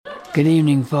Good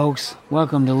evening, folks.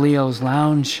 Welcome to Leo's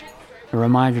Lounge. A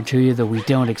reminder to you that we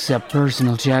don't accept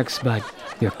personal checks, but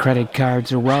your credit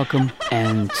cards are welcome,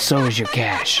 and so is your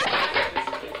cash.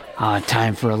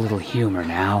 Time for a little humor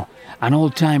now. An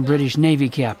old-time British Navy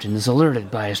captain is alerted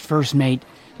by his first mate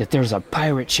that there's a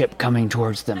pirate ship coming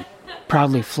towards them,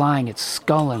 proudly flying its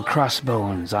skull and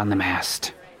crossbones on the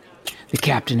mast. The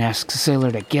captain asks the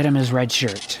sailor to get him his red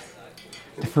shirt.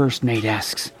 The first mate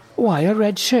asks, "Why a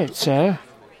red shirt, sir?"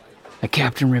 The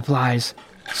captain replies,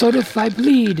 "So that if I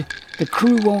bleed, the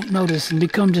crew won't notice and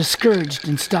become discouraged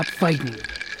and stop fighting."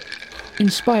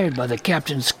 Inspired by the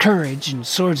captain's courage and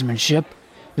swordsmanship,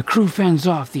 the crew fends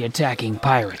off the attacking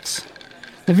pirates.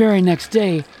 The very next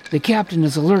day, the captain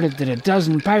is alerted that a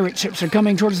dozen pirate ships are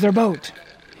coming towards their boat.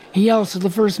 He yells to the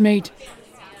first mate,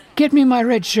 "Get me my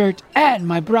red shirt and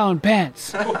my brown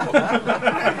pants."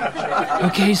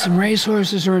 Okay, some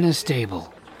racehorses are in a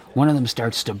stable. One of them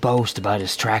starts to boast about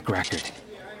his track record.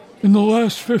 "In the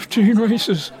last 15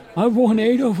 races, I've won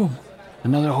 8 of them.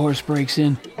 Another horse breaks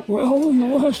in. "Well, in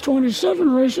the last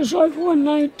 27 races, I've won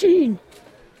 19.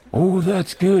 "Oh,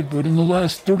 that's good, but in the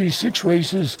last 36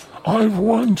 races, I've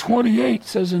won 28,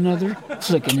 says another,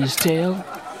 flicking his tail.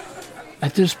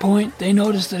 At this point, they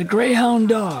notice that a greyhound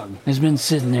dog has been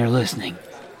sitting there listening.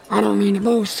 "I don't mean to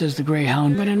boast," says the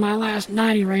greyhound, "but in my last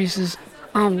 90 races,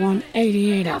 I've won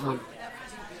 88 of them.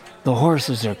 The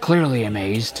horses are clearly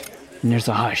amazed, and there's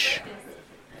a hush.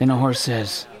 Then a horse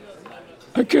says,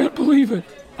 "I can't believe it,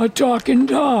 a talking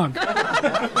dog."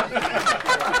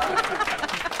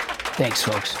 Thanks,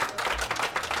 folks.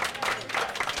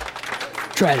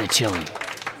 Try the chili.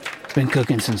 Been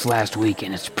cooking since last week,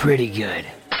 and it's pretty good.